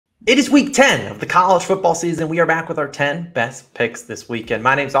It is week 10 of the college football season. We are back with our 10 best picks this weekend.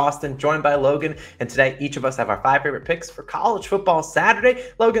 My name's Austin, joined by Logan, and today each of us have our 5 favorite picks for college football Saturday.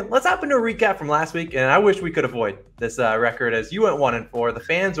 Logan, let's hop into a recap from last week, and I wish we could avoid this record as you went 1-4, the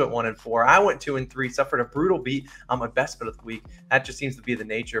fans went 1-4, I went 2-3, suffered a brutal beat on my best bet of the week. That just seems to be the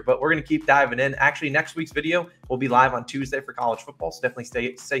nature, but we're going to keep diving in. Actually, next week's video will be live on Tuesday for college football, so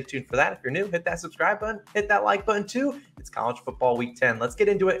definitely stay tuned for that. If you're new, hit that subscribe button, hit that like button too. It's college football week 10. Let's get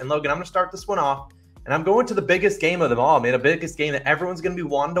into it. And Logan, I'm going to start this one off, and I'm going to the biggest game of them all, man. The biggest game that everyone's going to be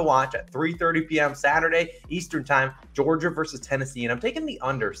wanting to watch at 3:30 p.m. Saturday Eastern time, Georgia versus Tennessee. And I'm taking the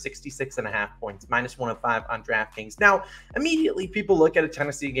under 66.5 points, -105 on DraftKings. Now, immediately people look at a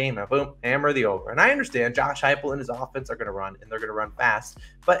Tennessee game and boom, hammer the over. And I understand Josh Heupel and his offense are going to run, and they're going to run fast.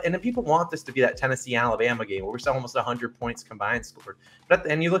 And then people want this to be that Tennessee-Alabama game where we saw almost 100 points combined scored.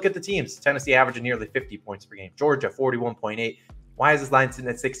 And you look at the teams, Tennessee averaging nearly 50 points per game, Georgia 41.8. Why is this line sitting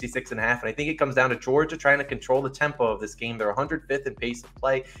at 66.5? And I think it comes down to Georgia trying to control the tempo of this game. They're 105th in pace of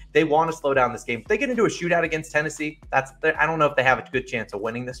play. They want to slow down this game. If they get into a shootout against Tennessee, I don't know if they have a good chance of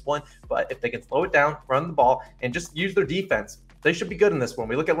winning this one, but if they can slow it down, run the ball, and just use their defense, they should be good in this one.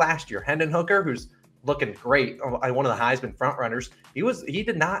 We look at last year, Hendon Hooker, who's looking great, one of the Heisman front runners. He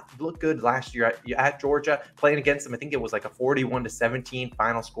did not look good last year at Georgia, playing against them. I think it was like a 41-17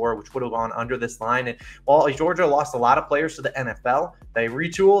 final score, which would have gone under this line. And while Georgia lost a lot of players to the NFL, they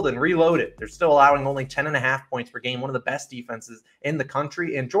retooled and reloaded. They're still allowing only 10.5 points per game, one of the best defenses in the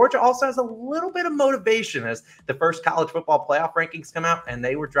country. And Georgia also has a little bit of motivation as the first college football playoff rankings come out, and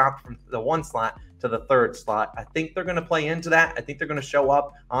they were dropped from the 1 slot to the 3rd slot. I think they're going to play into that. I think they're going to show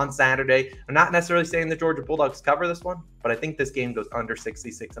up on Saturday. I'm not necessarily saying the Georgia Bulldogs cover this one, but I think this game goes under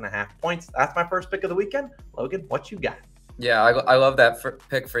 66.5 points. That's my first pick of the weekend. Logan, what you got? Yeah, I love that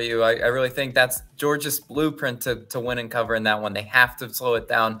pick for you. I really think that's Georgia's blueprint to win and cover in that one. They have to slow it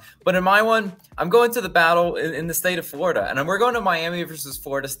down. But in my one, I'm going to the battle in the state of Florida. And we're going to Miami versus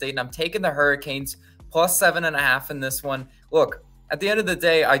Florida State, and I'm taking the Hurricanes plus 7.5 in this one. Look, at the end of the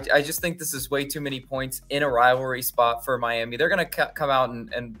day, I just think this is way too many points in a rivalry spot for Miami. They're going to come out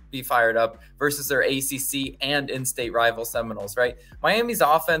and be fired up versus their ACC and in-state rival Seminoles, right? Miami's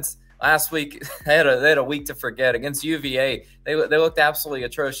offense last week, they had a week to forget against UVA. They looked absolutely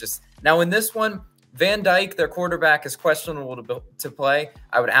atrocious. Now in this one, Van Dyke, their quarterback, is questionable to play.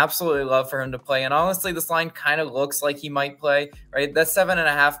 I would absolutely love for him to play. And honestly, this line kind of looks like he might play, right? That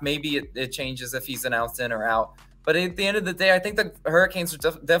 7.5, maybe it changes if he's announced in or out. But at the end of the day, I think the Hurricanes are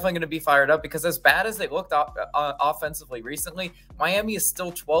definitely going to be fired up because as bad as they looked offensively recently, Miami is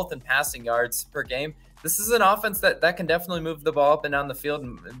still 12th in passing yards per game. This is an offense that can definitely move the ball up and down the field.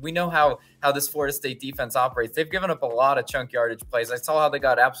 And we know how this Florida State defense operates. They've given up a lot of chunk yardage plays. I saw how they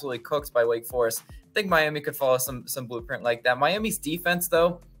got absolutely cooked by Wake Forest. I think Miami could follow some blueprint like that. Miami's defense,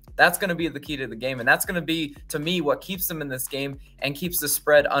 though, that's going to be the key to the game. And that's going to be, to me, what keeps them in this game and keeps the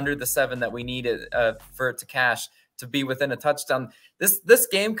spread under the 7 that we need for it to cash, to be within a touchdown. This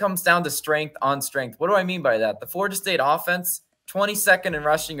game comes down to strength on strength. What do I mean by that? The Florida State offense, 22nd in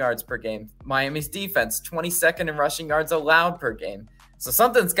rushing yards per game. Miami's defense, 22nd in rushing yards allowed per game. So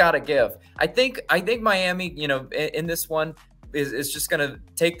something's got to give. I think Miami, in this one is just going to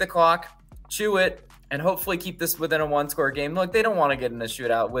take the clock, chew it, and hopefully keep this within a 1-score game. Look, they don't want to get in a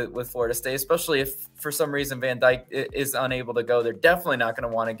shootout with Florida State, especially if for some reason Van Dyke is unable to go. They're definitely not going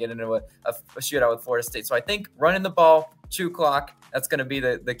to want to get into a shootout with Florida State. So I think running the ball, chew clock, that's going to be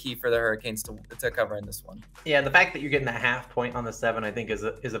the key for the Hurricanes to cover in this one. Yeah, the fact that you're getting that half point on the 7, I think, is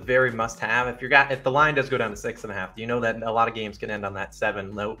a very must-have. If the line does go down to 6.5, you know that a lot of games can end on that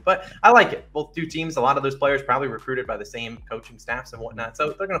 7 note. But I like it. Both two teams, a lot of those players probably recruited by the same coaching staffs and whatnot,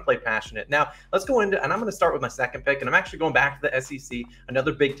 so they're going to play passionate. Now, let's go into, and I'm going to start with my second pick, and I'm actually going back to the SEC.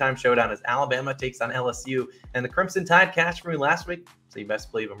 Another big-time showdown as Alabama takes on LSU, and the Crimson Tide cashed for me last week, so you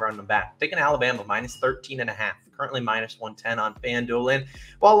best believe I'm running them back. Taking Alabama -13.5. Currently -110 on FanDuel. And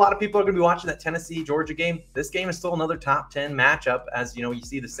while a lot of people are going to be watching that Tennessee-Georgia game, this game is still another top 10 matchup. As you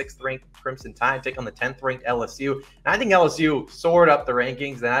see the 6th-ranked Crimson Tide take on the 10th-ranked LSU. And I think LSU soared up the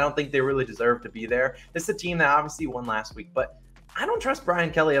rankings, and I don't think they really deserve to be there. This is a team that obviously won last week, but I don't trust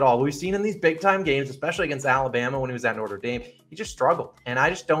Brian Kelly at all. We've seen in these big-time games, especially against Alabama when he was at Notre Dame, he just struggled, and I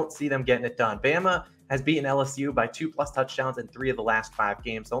just don't see them getting it done. Bama has beaten LSU by 2+ touchdowns in 3 of the last 5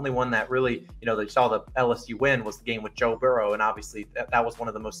 games. The only one that really, they saw the LSU win was the game with Joe Burrow, and obviously that was one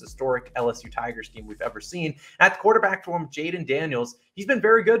of the most historic LSU Tigers team we've ever seen. At the quarterback for him, Jaden Daniels, he's been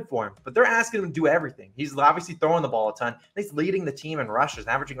very good for him, but they're asking him to do everything. He's obviously throwing the ball a ton. He's leading the team in rushes,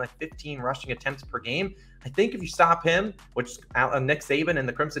 averaging like 15 rushing attempts per game. I think if you stop him, which Nick Saban and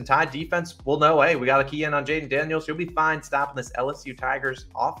the Crimson Tide defense will know, hey, we got to key in on Jaden Daniels. He'll be fine stopping this LSU Tigers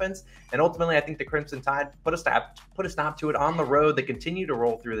offense. And ultimately, I think the Crimson Tide put a stop to it on the road. They continue to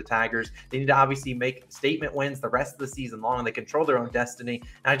roll through the Tigers. They need to obviously make statement wins the rest of the season long. They control their own destiny.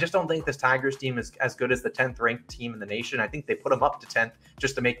 And I just don't think this Tigers team is as good as the 10th ranked team in the nation. I think they put them up to 10th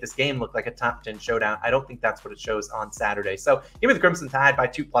just to make this game look like a top 10 showdown. I don't think that's what it shows on Saturday. So give me the Crimson Tide by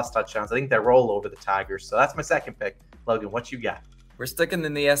 2+ touchdowns. I think they roll over the Tigers. So that's my second pick. Logan, what you got? We're sticking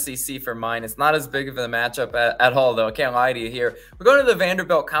in the SEC for mine. It's not as big of a matchup at all, though. I can't lie to you here. We're going to the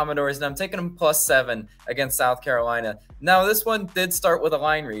Vanderbilt Commodores, and I'm taking them +7 against South Carolina. Now, this one did start with a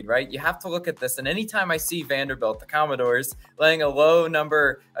line read, right? You have to look at this. And anytime I see Vanderbilt, the Commodores, laying a low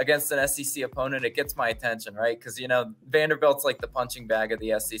number against an SEC opponent, it gets my attention, right? Because, you know, Vanderbilt's like the punching bag of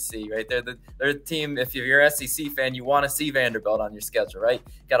the SEC, right? They're the team, if you're an SEC fan, you want to see Vanderbilt on your schedule, right?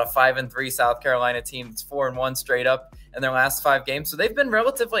 Got a 5-3 South Carolina team that's 4-1 straight up in their last 5 games. So they've been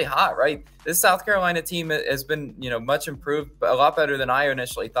relatively hot, right? This South Carolina team has been, you know, much improved, a lot better than I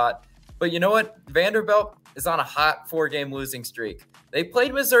initially thought. But you know what? Vanderbilt is on a hot 4-game losing streak. They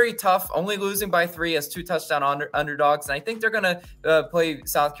played Missouri tough, only losing by 3 as 2 touchdown underdogs. And I think they're going to play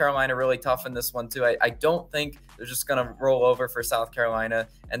South Carolina really tough in this one too. I don't think they're just going to roll over for South Carolina.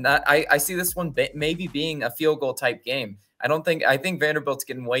 And that I see this one maybe being a field goal type game. I think Vanderbilt's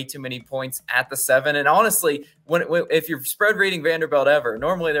getting way too many points at the 7. And honestly, if you're spread reading Vanderbilt ever,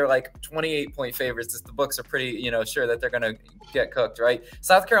 normally they're like 28-point favorites. The books are pretty, you know, sure that they're going to get cooked, right?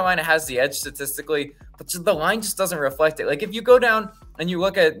 South Carolina has the edge statistically, but the line just doesn't reflect it. Like if you go down and you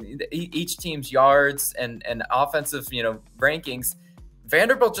look at each team's yards and offensive, you know, rankings,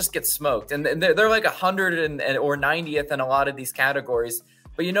 Vanderbilt just gets smoked. And they're like 100 or 90th in a lot of these categories.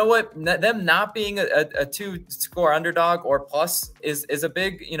 But you know what? Them not being a 2-score underdog or plus is a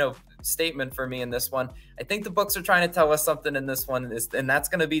big, you know, statement for me in this one. I think the books are trying to tell us something in this one, and that's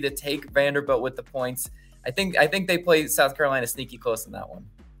going to be to take Vanderbilt with the points. I think they play South Carolina sneaky close in that one.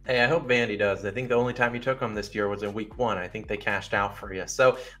 Hey, I hope Vandy does. I think the only time you took them this year was in week 1. I think they cashed out for you.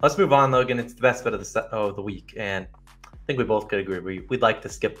 So let's move on, Logan. It's the best bet of the week, and I think we both could agree. We'd like to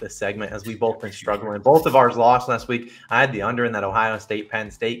skip this segment as we've both been struggling. Both of ours lost last week. I had the under in that Ohio State-Penn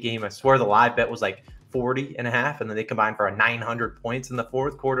State game. I swear the live bet was like 40.5, and then they combined for a 900 points in the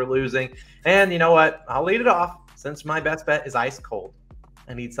fourth quarter losing. And you know what? I'll lead it off. Since my best bet is ice cold,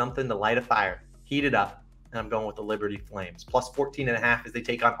 I need something to light a fire, heat it up, and I'm going with the Liberty Flames. Plus 14.5 as they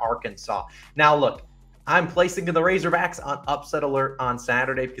take on Arkansas. Now, look, I'm placing the Razorbacks on upset alert on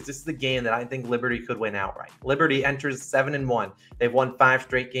Saturday because this is the game that I think Liberty could win outright. Liberty enters 7-1. They've won 5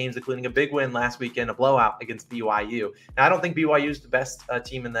 straight games, including a big win last weekend, a blowout against BYU. Now, I don't think BYU is the best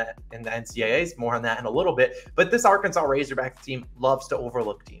team in the NCAAs. More on that in a little bit. But this Arkansas Razorbacks team loves to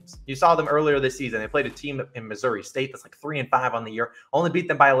overlook teams. You saw them earlier this season. They played a team in Missouri State that's like 3-5 on the year, only beat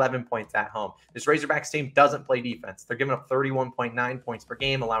them by 11 points at home. This Razorbacks team doesn't play defense. They're giving up 31.9 points per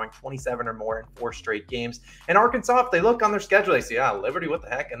game, allowing 27 or more in 4 straight games. And Arkansas, if they look on their schedule, they see, Liberty, what the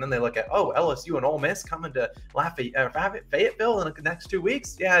heck? And then they look at, LSU and Ole Miss coming to Fayetteville in the next 2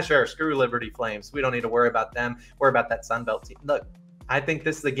 weeks. Yeah, sure. Screw Liberty Flames. We don't need to worry about them. Worry about that Sun Belt team. Look, I think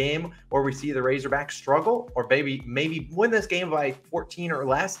this is a game where we see the Razorbacks struggle or maybe win this game by 14 or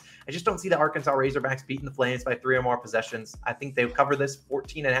less. I just don't see the Arkansas Razorbacks beating the Flames by 3 or more possessions. I think they cover this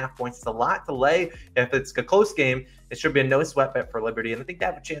 14.5 points. It's a lot to lay. If it's a close game, it should be a no sweat bet for Liberty, and I think they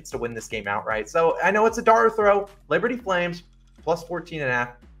have a chance to win this game outright. So I know it's a dart throw. Liberty Flames plus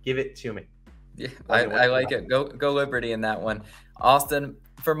 14.5. Give it to me. Yeah, I like it. Go Liberty in that one. Austin,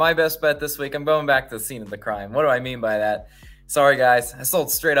 for my best bet this week, I'm going back to the scene of the crime. What do I mean by that? Sorry, guys. I sold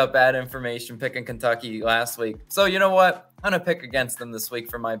straight up bad information picking Kentucky last week. So you know what? I'm going to pick against them this week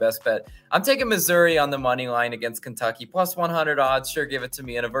for my best bet. I'm taking Missouri on the money line against Kentucky. Plus 100 odds. Sure, give it to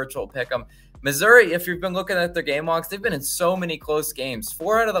me in a virtual pick 'em. Missouri, if you've been looking at their game logs, they've been in so many close games.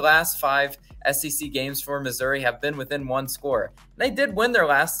 4 out of the last 5 SEC games for Missouri have been within 1 score. They did win their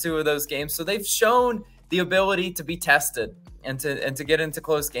last 2 of those games, so they've shown the ability to be tested and to get into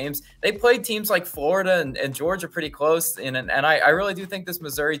close games. They played teams like Florida and Georgia pretty close, and I really do think this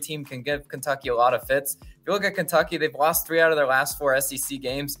Missouri team can give Kentucky a lot of fits. If you look at Kentucky, they've lost 3 out of their last 4 SEC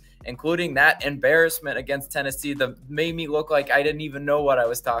games, including that embarrassment against Tennessee that made me look like I didn't even know what I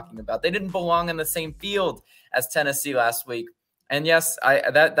was talking about. They didn't belong in the same field as Tennessee last week. And yes,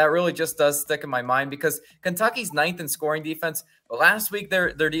 that really just does stick in my mind because Kentucky's ninth in scoring defense. But last week,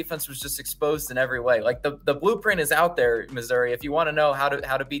 their defense was just exposed in every way. Like the blueprint is out there, Missouri. If you want to know how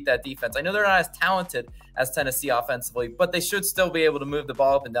to beat that defense, I know they're not as talented as Tennessee offensively, but they should still be able to move the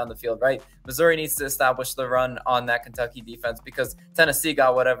ball up and down the field, right? Missouri needs to establish the run on that Kentucky defense because Tennessee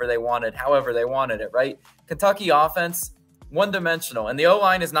got whatever they wanted, however they wanted it, right? Kentucky offense, one-dimensional, and the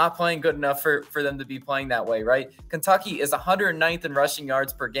O-line is not playing good enough for them to be playing that way, right? Kentucky is 109th in rushing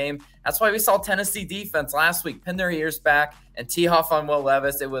yards per game. That's why we saw Tennessee defense last week pin their ears back and tee off on Will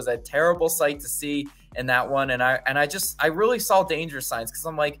Levis. It was a terrible sight to see in that one, and I really saw danger signs because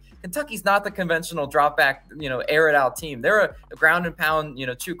I'm like, Kentucky's not the conventional drop back, air it out team. They're a ground and pound,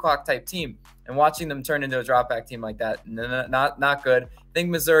 chew clock type team, and watching them turn into a drop back team like that, not good. I think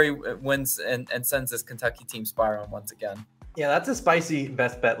Missouri wins and sends this Kentucky team spiraling once again. Yeah, that's a spicy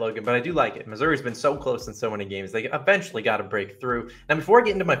best bet, Logan, but I do like it. Missouri's been so close in so many games. They eventually got to break through. Now, before I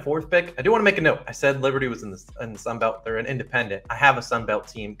get into my fourth pick, I do want to make a note. I said Liberty was in the Sun Belt. They're an independent. I have a Sun Belt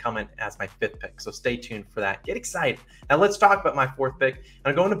team coming as my fifth pick, so stay tuned for that. Get excited. Now, let's talk about my fourth pick.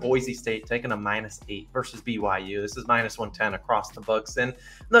 I'm going to Boise State, taking a -8 versus BYU. This is -110 across the books. And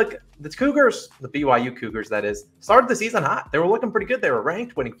look, the Cougars, the BYU Cougars, that is, started the season hot. They were looking pretty good. They were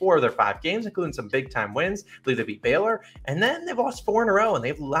ranked, winning 4 of their 5 games, including some big-time wins. I believe they beat Baylor. And then they've lost 4 in a row, and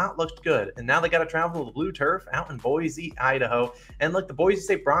they've not looked good. And now they got to travel to the blue turf out in Boise, Idaho. And look, the Boise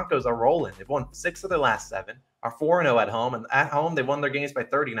State Broncos are rolling. They've won 6 of their last 7, are 4-0 at home. And at home, they won their games by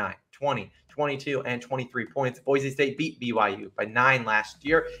 39, 20, 22, and 23 points. Boise State beat BYU by 9 last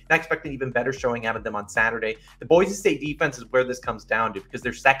year, and I expect an even better showing out of them on Saturday. The Boise State defense is where this comes down to because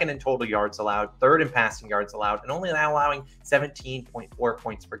they're second in total yards allowed, third in passing yards allowed, and only now allowing 17.4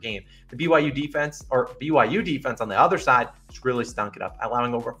 points per game. The BYU defense on the other side has really stunk it up,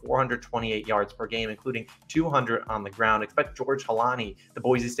 allowing over 428 yards per game, including 200 on the ground. Expect George Halani, the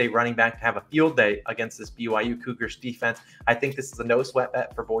Boise State running back, to have a field day against this BYU Cougars defense. I think this is a no-sweat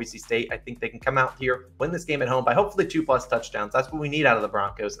bet for Boise State. I think they can come out here, win this game at home by hopefully 2+ touchdowns. That's what we need out of the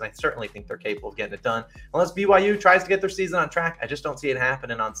Broncos, and I certainly think they're capable of getting it done. Unless BYU tries to get their season on track, I just don't see it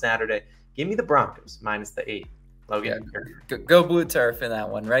happening on Saturday. Give me the Broncos -8. Logan, go blue turf in that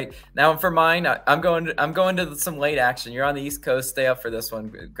one, right? Now for mine, I'm going to some late action. You're on the East Coast. Stay up for this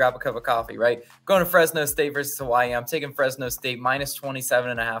one. Grab a cup of coffee, right? Going to Fresno State versus Hawaii. I'm taking Fresno State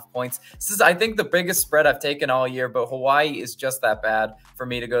 -27.5 points. This is, I think, the biggest spread I've taken all year, but Hawaii is just that bad for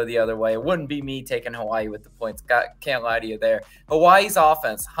me to go the other way. It wouldn't be me taking Hawaii with the points. Can't lie to you there. Hawaii's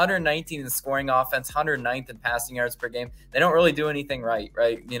offense, 119 in scoring offense, 109th in passing yards per game. They don't really do anything right?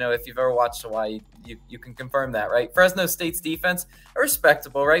 If you've ever watched Hawaii, you can confirm that, right? Fresno State's defense,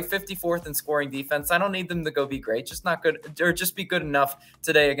 respectable, right? 54th in scoring defense. I don't need them to go be great, just not good, or just be good enough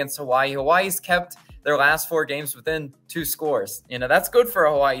today against Hawaii. Hawaii's kept their last 4 games within 2 scores. That's good for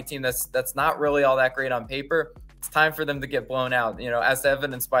a Hawaii team that's not really all that great on paper. It's time for them to get blown out, as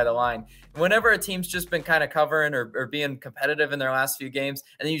evidenced by the line. Whenever a team's just been kind of covering or being competitive in their last few games,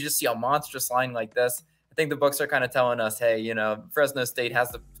 and then you just see a monstrous line like this, I think the books are kind of telling us, hey, Fresno State has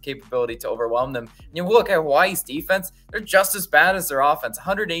the capability to overwhelm them. And you look at Hawaii's defense, they're just as bad as their offense,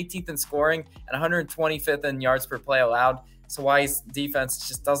 118th in scoring and 125th in yards per play allowed. So Hawaii's defense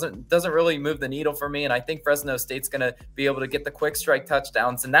just doesn't really move the needle for me. And I think Fresno State's going to be able to get the quick strike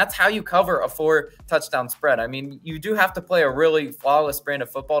touchdowns. And that's how you cover a 4-touchdown spread. I mean, you do have to play a really flawless brand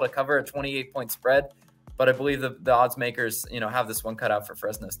of football to cover a 28-point spread. But I believe the odds makers, have this one cut out for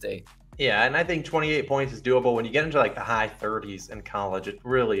Fresno State. Yeah, and I think 28 points is doable. When you get into like the high 30s in college, it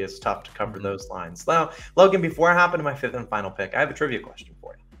really is tough to cover those lines. Now, Logan, before I hop into my 5th and final pick, I have a trivia question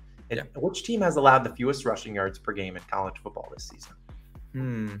for you. Yeah. Which team has allowed the fewest rushing yards per game in college football this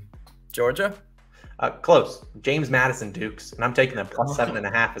season? Georgia? Close. James Madison Dukes, and I'm taking them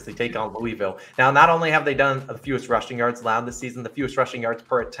 +7.5 as they take on Louisville. Now, not only have they done the fewest rushing yards allowed this season, the fewest rushing yards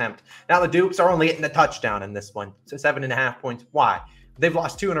per attempt. Now, the Dukes are only getting a touchdown in this one, so 7.5 points. Why? They've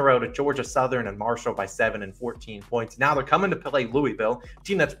lost 2 in a row to Georgia Southern and Marshall by 7 and 14 points. Now they're coming to play Louisville, a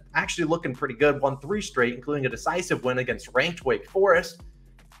team that's actually looking pretty good, won 3 straight, including a decisive win against ranked Wake Forest.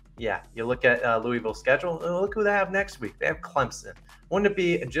 Yeah, you look at Louisville's schedule, look who they have next week. They have Clemson. Wouldn't it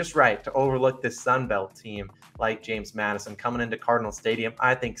be just right to overlook this Sun Belt team like James Madison coming into Cardinal Stadium?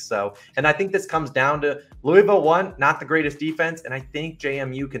 I think so. And I think this comes down to Louisville, one, not the greatest defense, and I think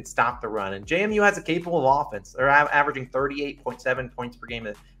JMU can stop the run. And JMU has a capable offense. They're averaging 38.7 points per game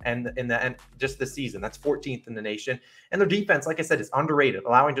and just this season. That's 14th in the nation. And their defense, like I said, is underrated,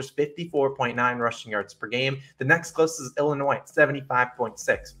 allowing just 54.9 rushing yards per game. The next closest is Illinois at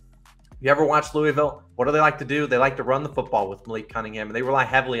 75.6. You ever watched Louisville? What do they like to do? They like to run the football with Malik Cunningham, and they rely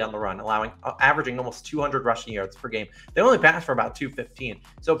heavily on the run, averaging almost 200 rushing yards per game. They only pass for about 215.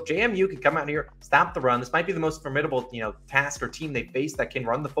 So if JMU can come out here, stop the run, this might be the most formidable, task or team they face that can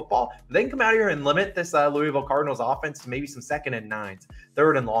run the football. They can come out here and limit this Louisville Cardinals offense to maybe some 2nd and 9s,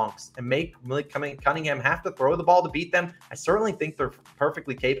 3rd and longs, and make Malik Cunningham have to throw the ball to beat them. I certainly think they're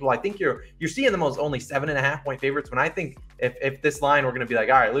perfectly capable. I think you're seeing them as only 7.5-point favorites. When I think if this line we're going to be like,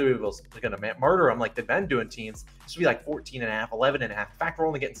 all right, Louisville's going to murder them like they've been doing teams, this would be like 14.5, 11.5. In fact, we're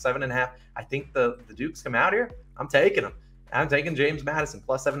only getting 7.5. I think the Dukes come out here. I'm taking them. I'm taking James Madison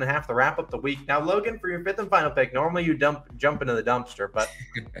plus 7.5 to wrap up the week. Now, Logan, for your 5th and final pick, normally you jump into the dumpster, but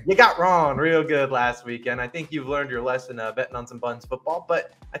you got wrong real good last weekend. I think you've learned your lesson betting on some Buns football,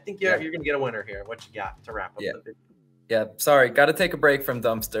 but I think you're going to get a winner here. What you got to wrap up the video? Yeah, sorry. Got to take a break from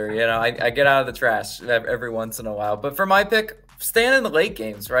dumpster. I get out of the trash every once in a while. But for my pick, staying in the late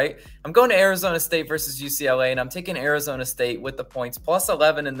games, right? I'm going to Arizona State versus UCLA, and I'm taking Arizona State with the points. Plus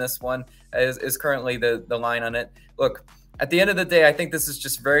 11 in this one is currently the line on it. Look, at the end of the day, I think this is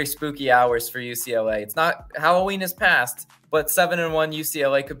just very spooky hours for UCLA. It's not Halloween is past, but 7-1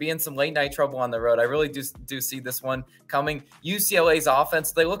 UCLA could be in some late night trouble on the road. I really do see this one coming. UCLA's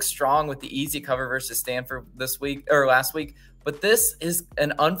offense, they look strong with the easy cover versus Stanford last week. But this is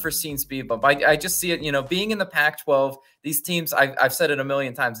an unforeseen speed bump. I just see it, being in the Pac-12, these teams, I've said it a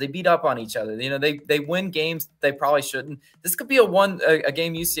million times, they beat up on each other. They win games they probably shouldn't. This could be a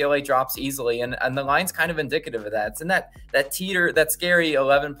game UCLA drops easily, and the line's kind of indicative of that. It's in that scary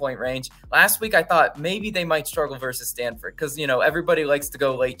 11-point range. Last week, I thought maybe they might struggle versus Stanford because, everybody likes to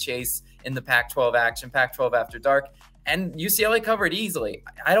go late chase in the Pac-12 action, Pac-12 after dark, and UCLA covered easily.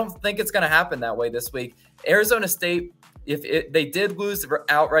 I don't think it's going to happen that way this week. Arizona State, they did lose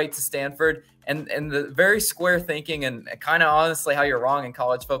outright to Stanford, and the very square thinking and kind of honestly how you're wrong in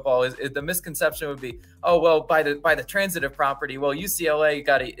college football is the misconception would be, oh, well, by the transitive property, well,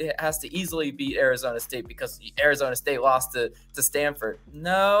 UCLA has to easily beat Arizona State because Arizona State lost to Stanford.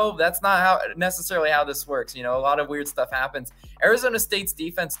 No, that's not necessarily how this works. A lot of weird stuff happens. Arizona State's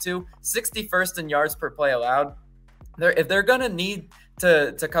defense too, 61st in yards per play allowed. If they're going to need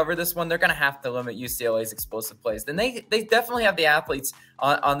to cover this one, they're going to have to limit UCLA's explosive plays. Then they definitely have the athletes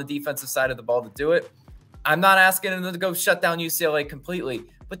on the defensive side of the ball to do it. I'm not asking them to go shut down UCLA completely,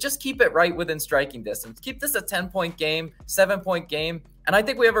 but just keep it right within striking distance. Keep this a 10-point game, 7-point game, and I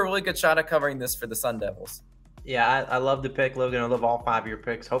think we have a really good shot at covering this for the Sun Devils. Yeah, I love the pick, Logan. I love all 5 of your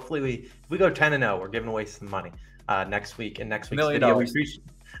picks. Hopefully, if we go 10-0, we're giving away some money next week. In next week's video, we appreciate.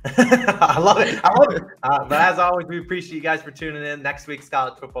 I love it. But as always, we appreciate you guys for tuning in. Next week's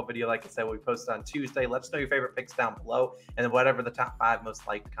college football video, like I said, we post on Tuesday. Let us know your favorite picks down below, and then whatever the top 5 most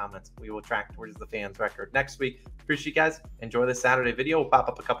liked comments, we will track towards the fans' record next week. Appreciate you guys. Enjoy this Saturday video. We'll pop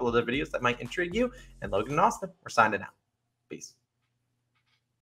up a couple of other videos that might intrigue you. And Logan and Austin, we're signing out. Peace.